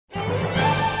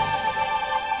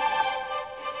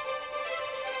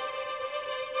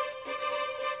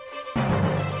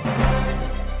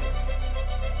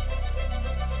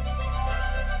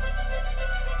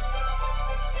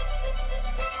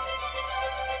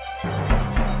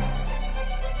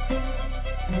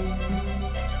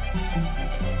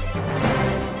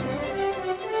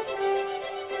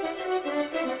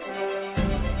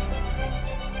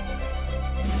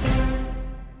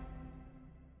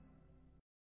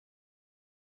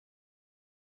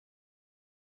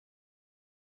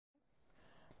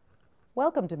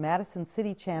Welcome to Madison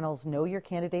City Channel's Know Your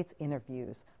Candidates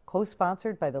interviews,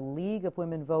 co-sponsored by the League of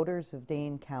Women Voters of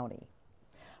Dane County.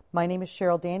 My name is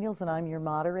Cheryl Daniels and I'm your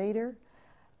moderator,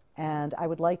 and I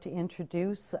would like to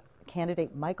introduce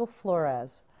candidate Michael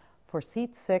Flores for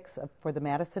seat 6 for the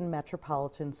Madison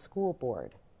Metropolitan School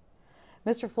Board.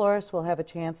 Mr. Flores will have a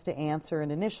chance to answer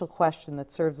an initial question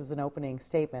that serves as an opening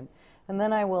statement, and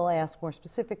then I will ask more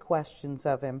specific questions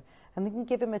of him and then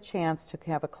give him a chance to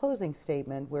have a closing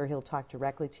statement where he'll talk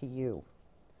directly to you.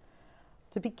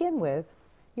 To begin with,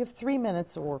 you have 3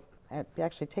 minutes, or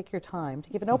actually take your time, to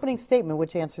give an opening statement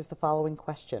which answers the following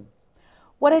question.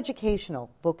 What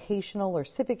educational, vocational, or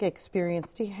civic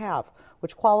experience do you have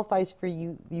which qualifies for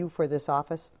you for this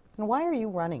office, and why are you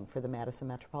running for the Madison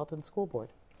Metropolitan School Board?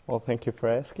 Well, thank you for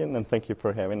asking, and thank you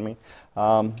for having me.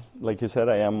 Like you said,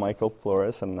 I am Michael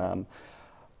Flores, and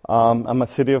I'm a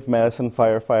City of Madison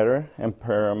firefighter and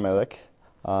paramedic.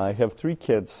 I have 3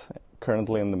 kids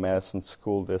currently in the Madison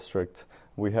School District.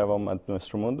 We have them at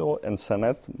Nuestro Mundo and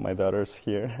Senate. My daughter's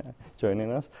here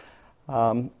joining us.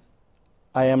 I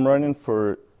am running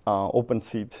for open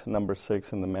seat number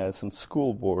 6 in the Madison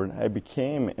School Board. I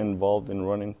became involved in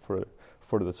running for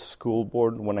the school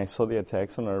board when I saw the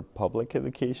attacks on our public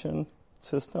education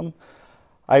system.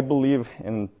 I believe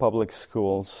in public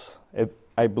schools.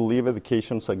 I believe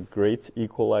education is a great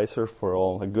equalizer for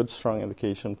all. A good, strong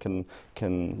education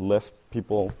can lift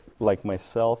people like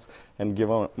myself and give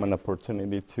them an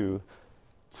opportunity to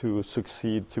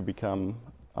succeed, to become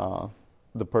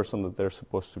the person that they're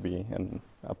supposed to be, and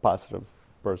a positive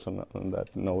person on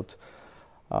that note.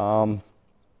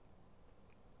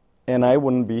 And I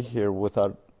wouldn't be here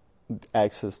without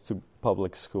access to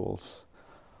public schools.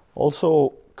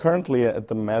 Also, currently at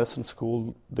the Madison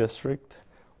School District,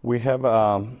 we have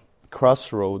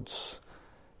crossroads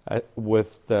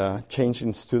with the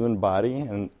changing student body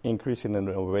and increasing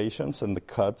innovations and the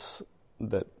cuts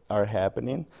that are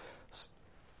happening.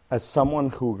 As someone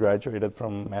who graduated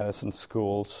from Madison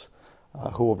schools,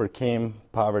 who overcame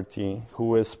poverty,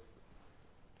 who is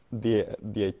the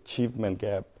achievement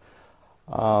gap,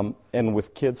 and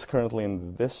with kids currently in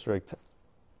the district,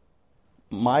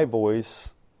 my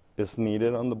voice is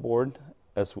needed on the board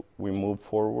as we move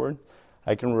forward.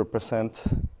 I can represent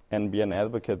and be an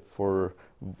advocate for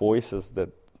voices that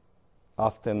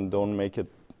often don't make it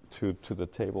to the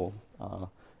table,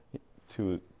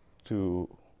 to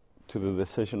the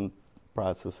decision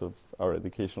process of our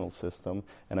educational system,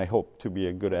 and I hope to be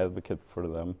a good advocate for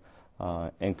them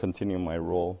and continue my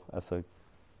role as a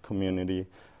community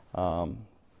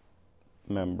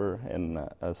member and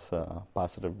as a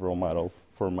positive role model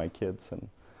for my kids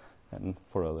and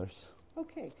for others.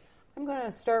 Okay. I'm going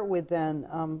to start with then,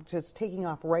 just taking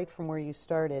off right from where you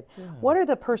started. Yeah. What are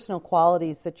the personal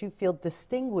qualities that you feel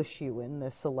distinguish you in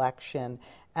this election,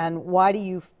 and why do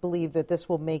you believe that this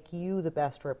will make you the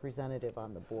best representative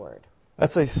on the board?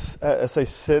 As I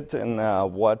sit and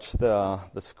watch the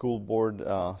school board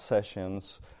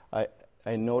sessions,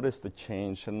 I noticed the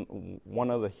change, and one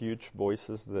of the huge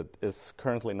voices that is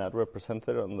currently not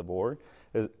represented on the board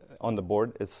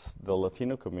is the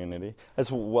Latino community,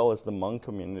 as well as the Hmong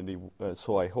community.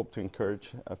 So I hope to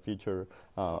encourage future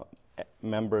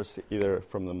members either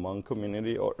from the Hmong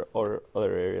community or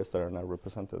other areas that are not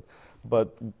represented.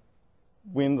 But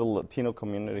we in the Latino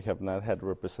community have not had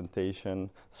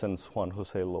representation since Juan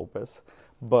Jose Lopez,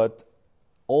 but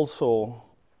also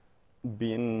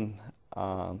being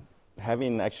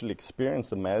having actually experienced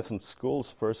the Madison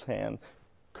schools firsthand,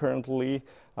 currently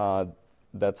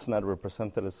that's not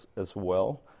represented as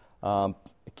well.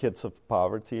 Kids of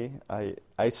poverty,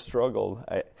 I struggle.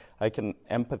 I can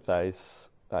empathize.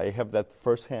 I have that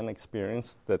firsthand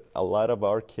experience that a lot of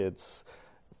our kids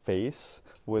face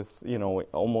with,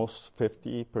 almost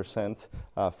 50%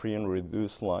 free and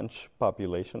reduced lunch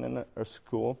population in our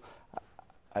school.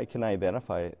 I can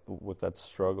identify with that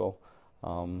struggle.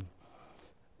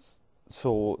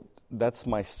 So that's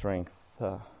my strength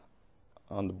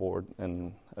on the board,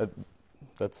 and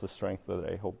that's the strength that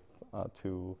I hope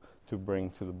to bring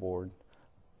to the board.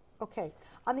 Okay.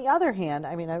 On the other hand,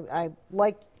 I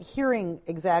like hearing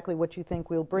exactly what you think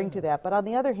we'll bring to that, but on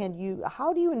the other hand,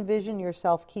 how do you envision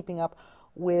yourself keeping up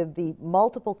with the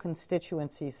multiple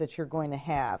constituencies that you're going to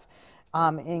have,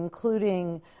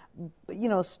 including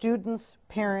students,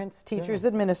 parents, teachers,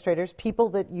 administrators, people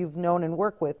that you've known and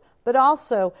worked with, but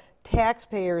also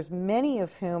taxpayers, many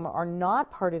of whom are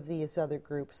not part of these other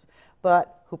groups,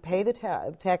 but who pay the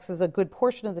taxes, a good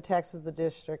portion of the taxes of the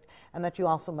district, and that you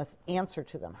also must answer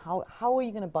to them. How are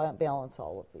you going to balance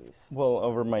all of these? Well,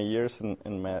 over my years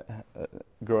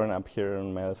growing up here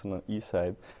in Madison on the east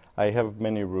side, I have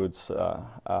many roots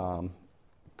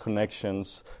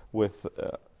connections with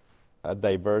a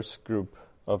diverse group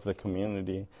of the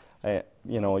community.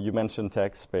 You mentioned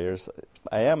taxpayers.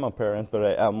 I am a parent, but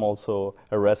I am also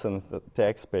a resident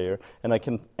taxpayer, and I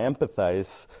can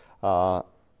empathize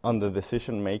on the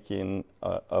decision making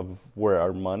of where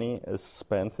our money is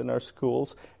spent in our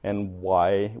schools and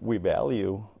why we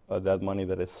value that money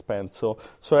that is spent. So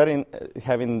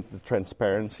having the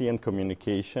transparency and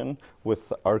communication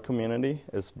with our community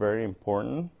is very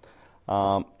important.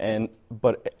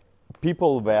 But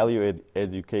people value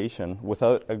education.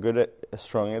 Without a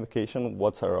strong education,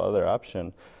 what's our other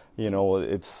option?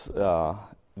 It's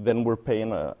then we're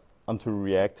paying onto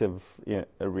reactive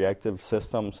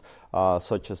systems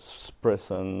such as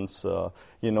prisons,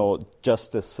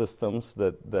 justice systems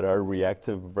that are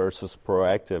reactive versus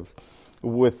proactive.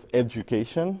 With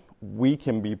education, we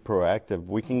can be proactive.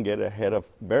 We can get ahead of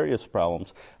various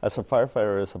problems. As a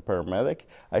firefighter, as a paramedic,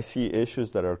 I see issues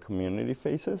that our community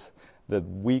faces that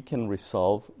we can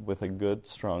resolve with a good,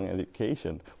 strong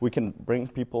education. We can bring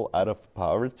people out of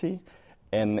poverty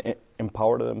and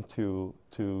empower them to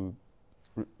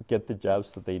get the jobs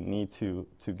that they need to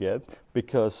get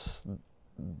because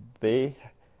they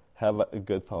have a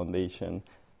good foundation,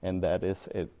 and that is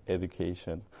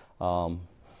education.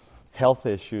 Health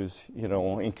issues,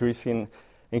 increasing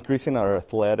our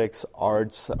athletics,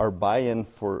 arts, our buy-in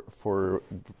for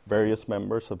various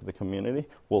members of the community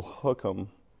will hook them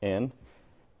in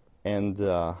and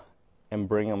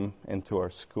bring them into our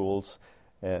schools,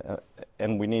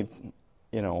 and we need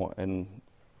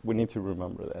to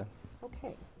remember that.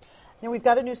 Okay. Now we've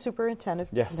got a new superintendent,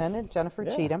 yes. Jennifer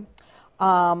Cheatham.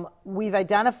 We've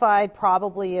identified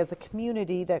probably as a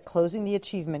community that closing the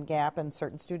achievement gap in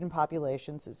certain student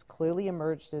populations has clearly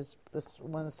emerged as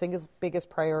one of the single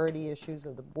biggest priority issues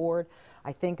of the board,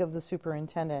 I think, of the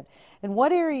superintendent. In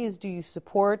what areas do you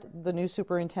support the new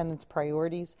superintendent's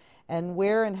priorities, and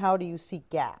where and how do you see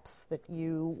gaps that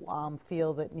you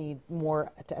feel that need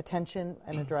more attention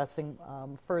and addressing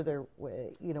further,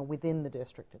 within the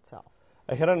district itself?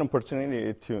 I had an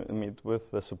opportunity to meet with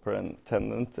the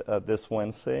superintendent this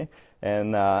Wednesday,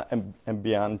 and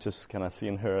beyond just kind of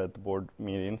seeing her at the board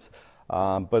meetings.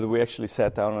 But we actually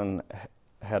sat down and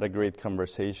had a great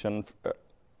conversation.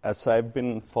 As I've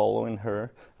been following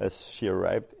her as she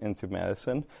arrived into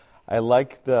Madison, I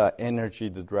like the energy,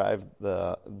 the drive,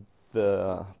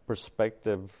 the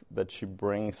perspective that she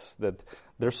brings, that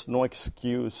there's no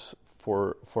excuse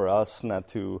for us not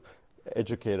to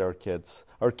educate our kids.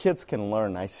 Our kids can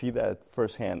learn. I see that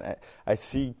firsthand. I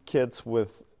see kids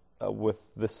with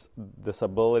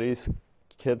disabilities,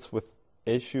 kids with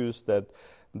issues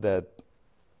that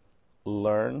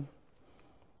learn,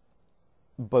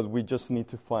 but we just need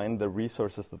to find the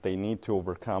resources that they need to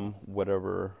overcome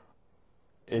whatever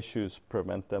issues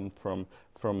prevent them from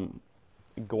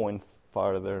going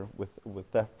farther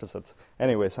with deficits.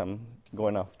 Anyways, I'm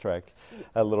going off track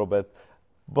a little bit,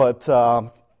 but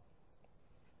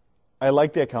I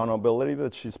like the accountability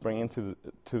that she's bringing to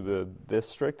the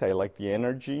district. I like the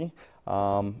energy.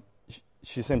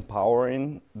 She's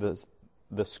empowering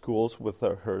the schools with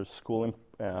her school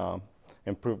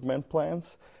improvement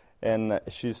plans, and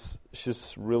she's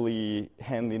really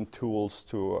handing tools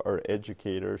to our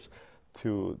educators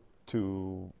to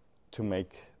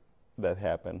make that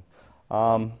happen.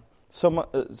 Some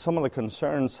of the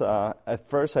concerns at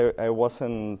first I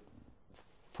wasn't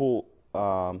full.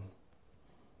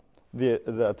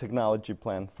 The technology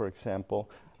plan, for example.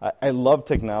 I love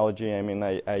technology. I mean,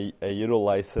 I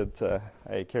utilize it.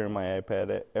 I carry my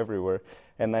iPad everywhere.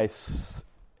 And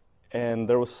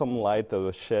there was some light that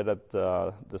was shed at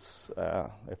this,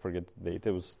 I forget the date.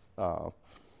 It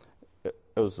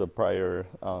was a prior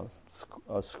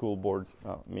school board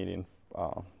meeting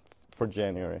for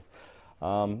January.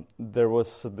 There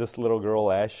was this little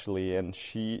girl, Ashley, and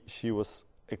she was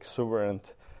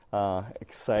exuberant,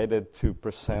 excited to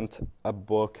present a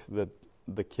book that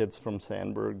the kids from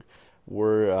Sandburg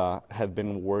had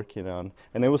been working on,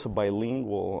 and it was a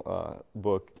bilingual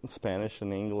book, Spanish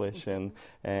and English, and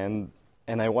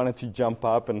I wanted to jump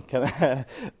up and kind of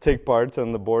take part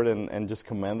on the board and just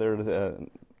commend her.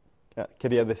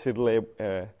 Quería decirle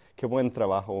qué buen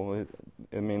trabajo.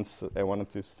 It means I wanted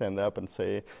to stand up and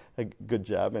say a good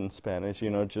job in Spanish,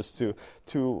 just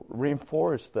to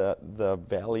reinforce the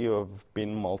value of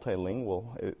being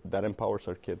multilingual. That empowers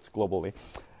our kids globally.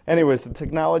 Anyways, the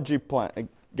technology plan,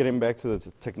 getting back to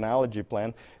the technology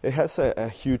plan, it has a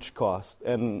huge cost.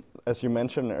 And as you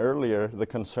mentioned earlier, the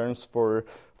concerns for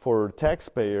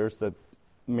taxpayers that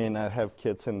may not have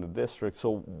kids in the district.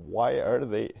 So why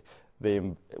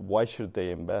should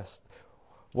they invest?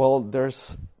 Well,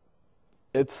 there's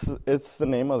it's the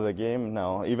name of the game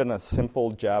now. Even a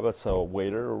simple job as a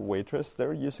waiter or waitress,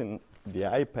 they're using the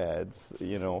iPads,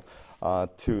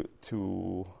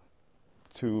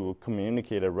 to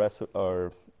communicate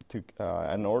or to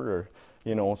an order.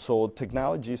 So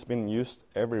technology has been used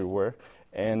everywhere,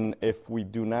 and if we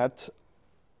do not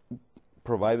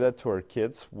provide that to our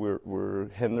kids, we're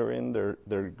hindering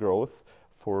their growth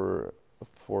for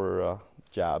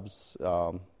jobs,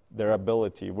 their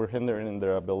ability. We're hindering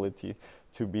their ability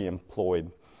to be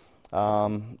employed.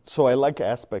 So I like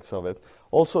aspects of it.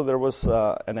 Also, there was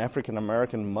an African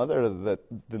American mother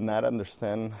that did not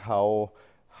understand how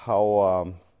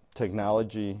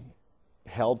technology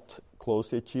helped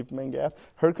close the achievement gap.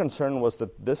 Her concern was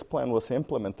that this plan was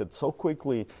implemented so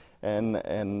quickly, and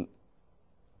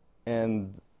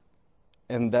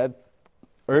that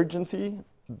urgency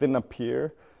didn't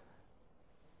appear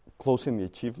closing the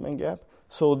achievement gap.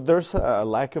 So there's a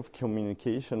lack of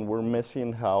communication. We're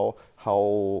missing how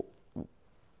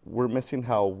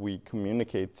we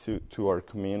communicate to our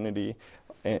community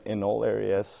in all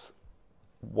areas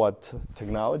what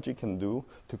technology can do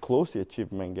to close the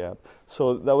achievement gap.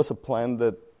 So that was a plan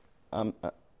that I'm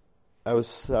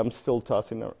still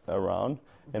tossing around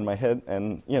in my head,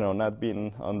 and not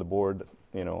being on the board,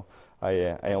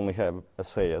 I only have a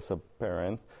say as a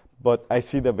parent. But I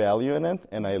see the value in it,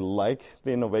 and I like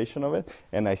the innovation of it,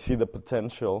 and I see the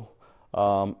potential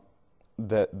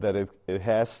that it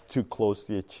has to close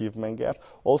the achievement gap.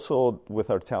 Also, with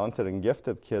our talented and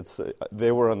gifted kids,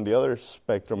 they were on the other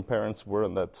spectrum. Parents were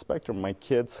on that spectrum. My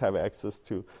kids have access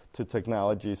to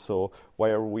technology, so why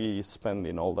are we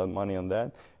spending all that money on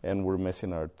that? And we're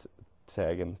missing our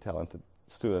tag and talented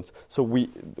students. So we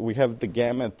have the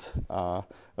gamut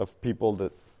of people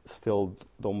that still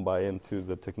don't buy into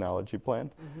the technology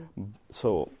plan. Mm-hmm.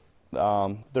 So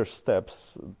there's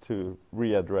steps to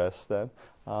readdress that.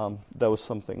 That was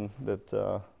something that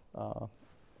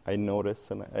I noticed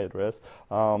and I addressed.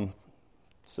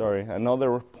 Sorry,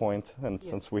 another point, and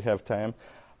since we have time,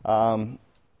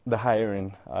 the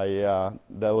hiring. That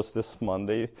was this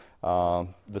Monday,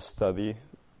 the study.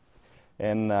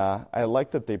 And I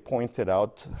like that they pointed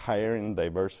out hiring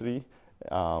diversity.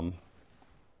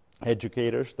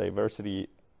 Educators, diversity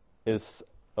is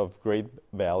of great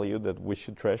value that we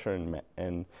should treasure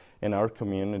in our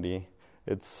community.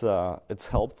 It's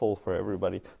helpful for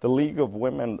everybody. The League of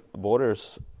Women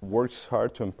Voters works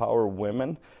hard to empower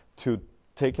women to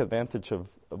take advantage of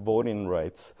voting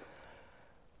rights.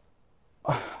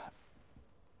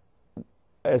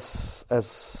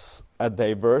 As a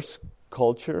diverse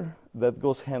culture, that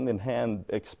goes hand in hand,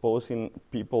 exposing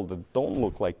people that don't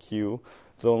look like you,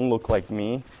 don't look like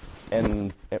me,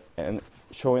 and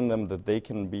showing them that they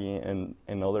can be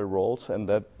in other roles, and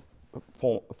that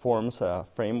forms a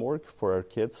framework for our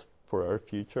kids, for our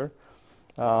future.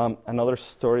 Another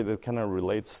story that kind of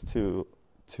relates to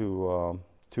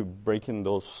breaking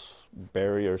those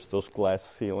barriers, those glass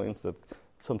ceilings that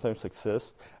sometimes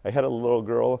exist. I had a little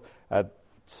girl at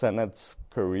Senate's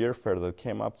career fair that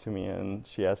came up to me, and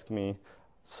she asked me,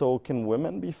 "So can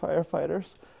women be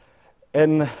firefighters?"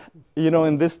 And,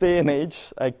 in this day and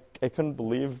age, I couldn't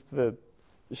believe that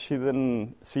she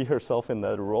didn't see herself in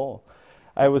that role.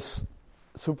 I was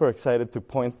super excited to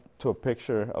point to a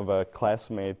picture of a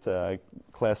classmate,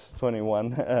 class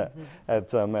 21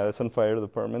 at Madison Fire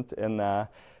Department, and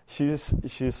she's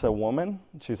a woman,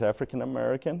 she's African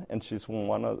American, and she's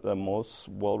one of the most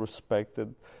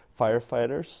well-respected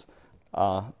firefighters.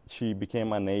 She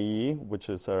became an AE, which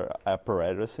is our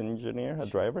apparatus engineer, a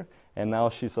driver, and now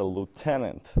she's a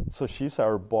lieutenant. So she's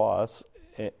our boss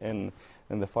in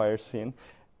the fire scene.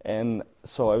 And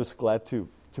so I was glad to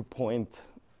point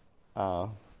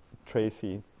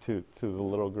Tracy to the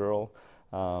little girl,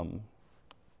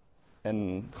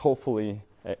 and hopefully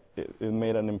it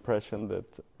made an impression that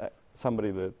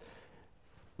somebody that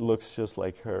looks just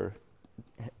like her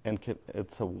and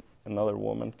another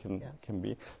woman can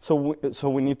be. So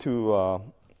we need to.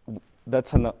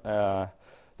 That's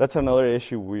another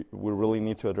issue we really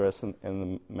need to address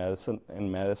in Madison,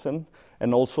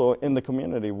 and also in the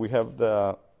community. We have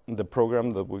the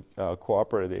program that we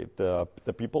cooperate, the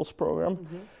People's Program.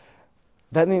 Mm-hmm.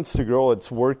 That needs to grow. It's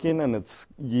working and it's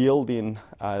yielding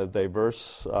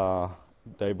diverse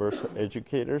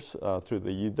educators through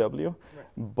the UW.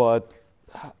 Right. But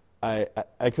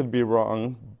I could be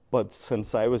wrong. But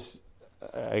since I was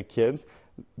a kid,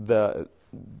 there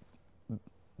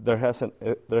hasn't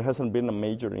been a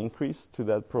major increase to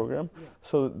that program. Yeah.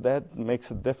 So that makes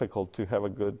it difficult to have a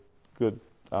good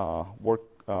work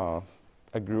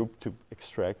a group to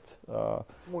extract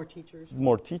more teachers.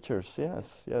 More teachers,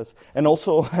 yes, yes. And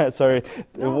also, sorry,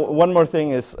 No. One more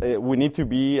thing is we need to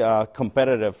be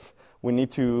competitive. We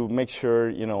need to make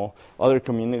sure, other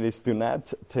communities do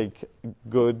not take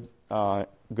good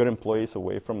employees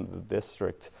away from the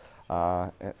district.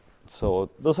 So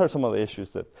those are some of the issues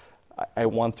that I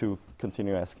want to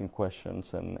continue asking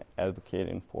questions and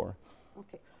advocating for.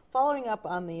 Okay. Following up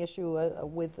on the issue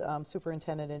with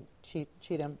Superintendent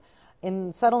Cheatham,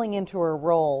 in settling into her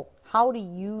role, how do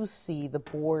you see the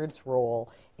board's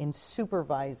role in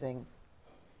supervising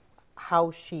how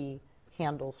she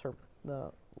handles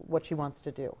what she wants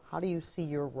to do? How do you see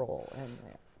your role in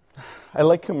that? I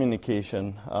like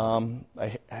communication.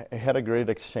 I had a great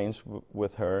exchange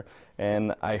with her,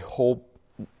 and I hope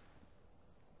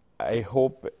I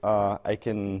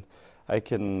can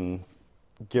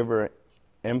give her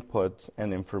input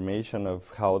and information of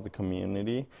how the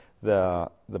community, the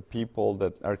people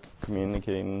that are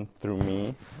communicating through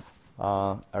me,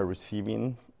 are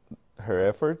receiving her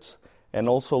efforts, and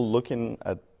also looking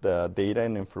at the data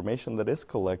and information that is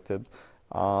collected,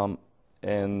 and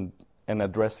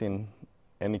addressing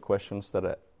any questions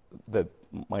that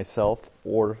myself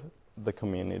or the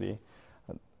community,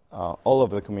 all of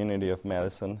the community of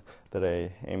Madison that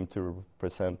I aim to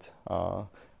represent.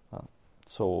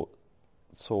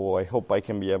 So I hope I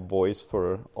can be a voice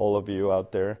for all of you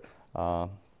out there. I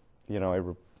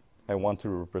want to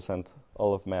represent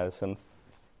all of Madison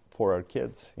for our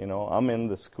kids. I'm in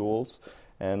the schools,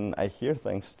 and I hear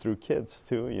things through kids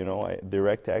too. I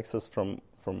direct access from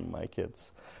my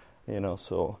kids.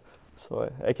 So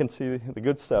I can see the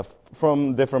good stuff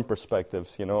from different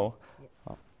perspectives. Do you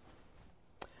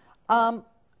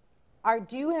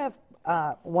have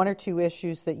one or two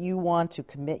issues that you want to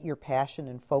commit your passion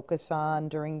and focus on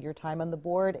during your time on the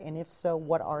board? And if so,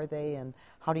 what are they, and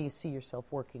how do you see yourself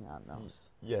working on those?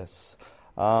 Yes.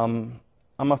 I'm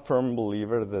a firm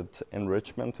believer that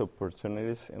enrichment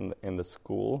opportunities in the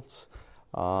schools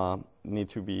need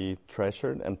to be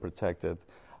treasured and protected.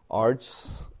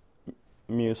 Arts,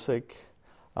 music,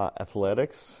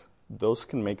 athletics, those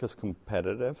can make us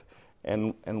competitive,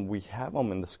 and we have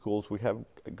them in the schools. We have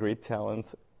great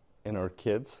talent in our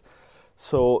kids,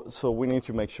 so we need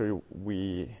to make sure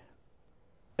we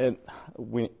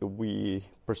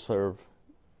preserve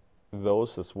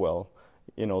those as well.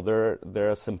 They're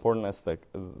as important as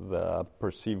the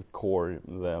perceived core,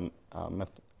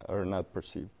 or not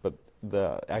perceived, but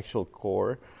the actual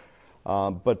core.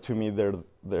 But to me,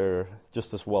 they're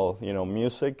just as well.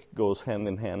 Music goes hand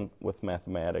in hand with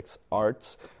mathematics.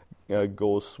 Arts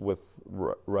goes with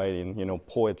writing.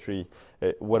 Poetry.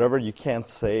 Whatever you can't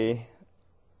say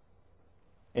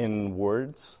in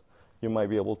words, you might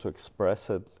be able to express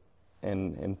it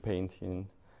in painting,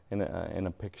 in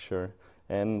a picture.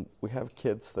 And we have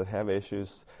kids that have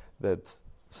issues. That's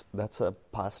a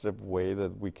positive way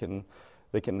that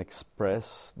they can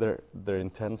express their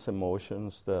intense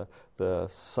emotions, the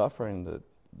suffering that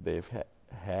they've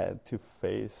had to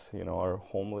face. Our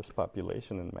homeless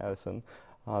population in Madison.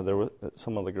 There were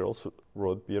some of the girls who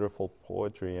wrote beautiful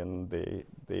poetry, and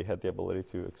they had the ability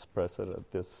to express it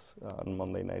at this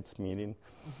Monday night's meeting.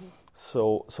 Mm-hmm.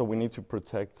 So we need to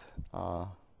protect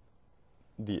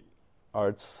the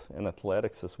arts and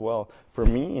athletics as well. For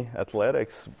me,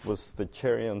 athletics was the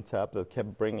cherry on top that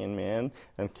kept bringing me in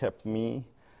and kept me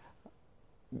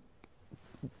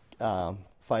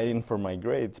fighting for my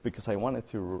grades, because I wanted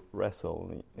to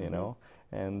wrestle,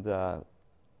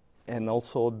 and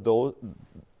also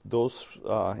those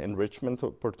enrichment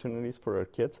opportunities for our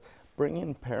kids, bring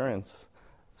in parents.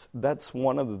 That's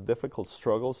one of the difficult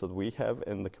struggles that we have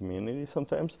in the community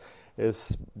sometimes,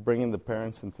 is bringing the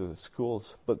parents into the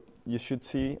schools. But you should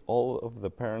see all of the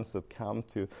parents that come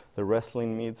to the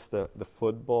wrestling meets, the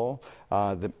football,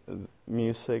 the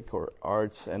music or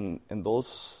arts, and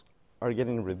those are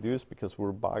getting reduced because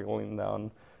we're boggling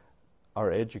down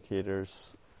our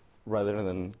educators rather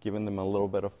than giving them a little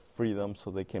bit of freedom so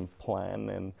they can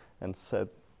plan and set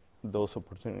those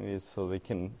opportunities so they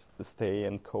can stay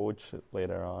and coach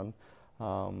later on.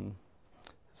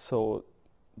 So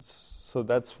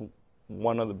that's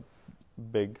one of the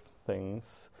big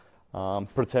things.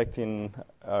 Protecting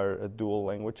our dual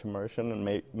language immersion and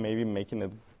maybe making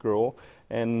it grow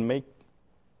and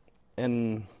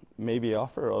maybe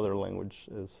offer other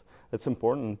languages. It's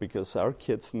important because our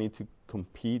kids need to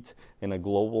compete in a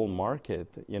global market.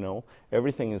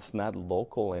 Everything is not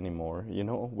local anymore.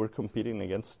 We're competing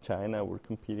against China. We're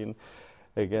competing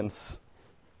against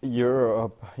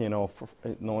Europe.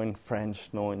 Knowing French,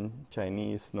 knowing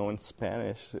Chinese, knowing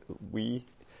Spanish. We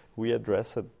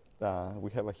address it.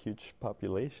 We have a huge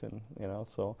population.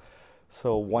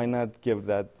 So why not give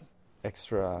that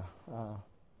extra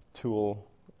tool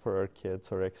for our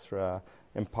kids or extra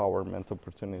empowerment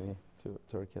opportunity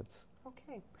to our kids?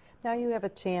 Okay. Now you have a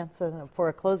chance for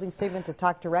a closing statement to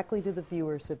talk directly to the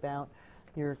viewers about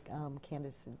your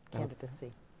candidacy.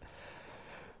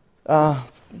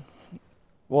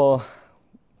 Well,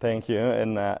 thank you,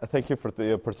 and thank you for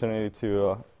the opportunity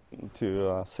to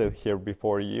sit here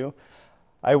before you.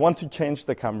 I want to change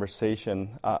the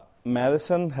conversation.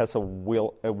 Madison has a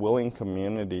willing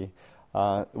community.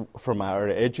 From our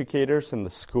educators in the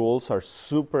schools, our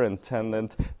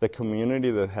superintendent, the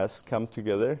community that has come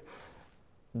together.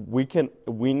 We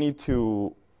need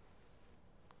to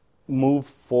move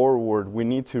forward. We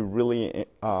need to really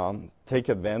take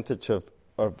advantage of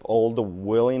all the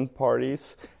willing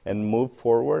parties and move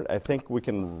forward. I think we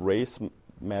can raise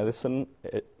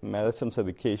Madison's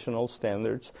educational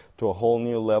standards to a whole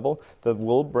new level that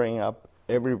will bring up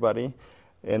everybody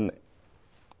in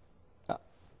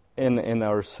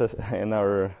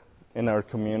our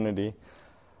community.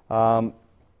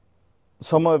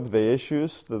 Some of the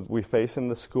issues that we face in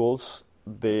the schools,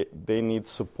 they need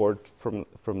support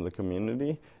from the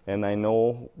community, and I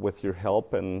know with your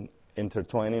help and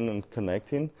intertwining and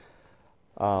connecting,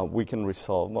 we can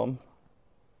resolve them.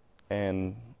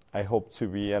 And I hope to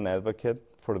be an advocate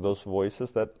for those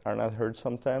voices that are not heard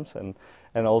sometimes, and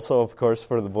also, of course,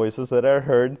 for the voices that are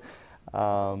heard.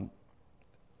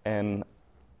 And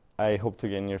I hope to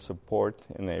gain your support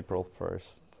in April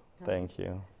 1st. Thank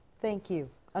you. Thank you.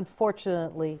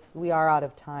 Unfortunately, we are out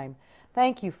of time.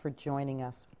 Thank you for joining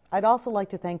us. I'd also like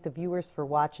to thank the viewers for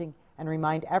watching and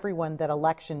remind everyone that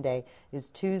Election Day is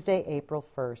Tuesday, April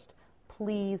 1st.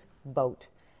 Please vote.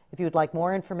 If you would like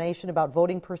more information about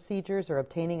voting procedures or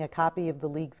obtaining a copy of the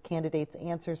League's Candidates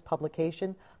Answers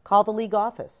publication, call the League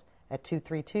office at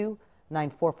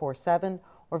 232-9447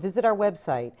 or visit our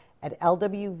website at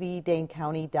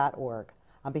lwvdanecounty.org.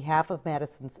 On behalf of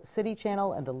Madison's City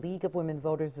Channel and the League of Women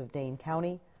Voters of Dane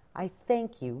County, I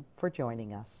thank you for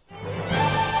joining us.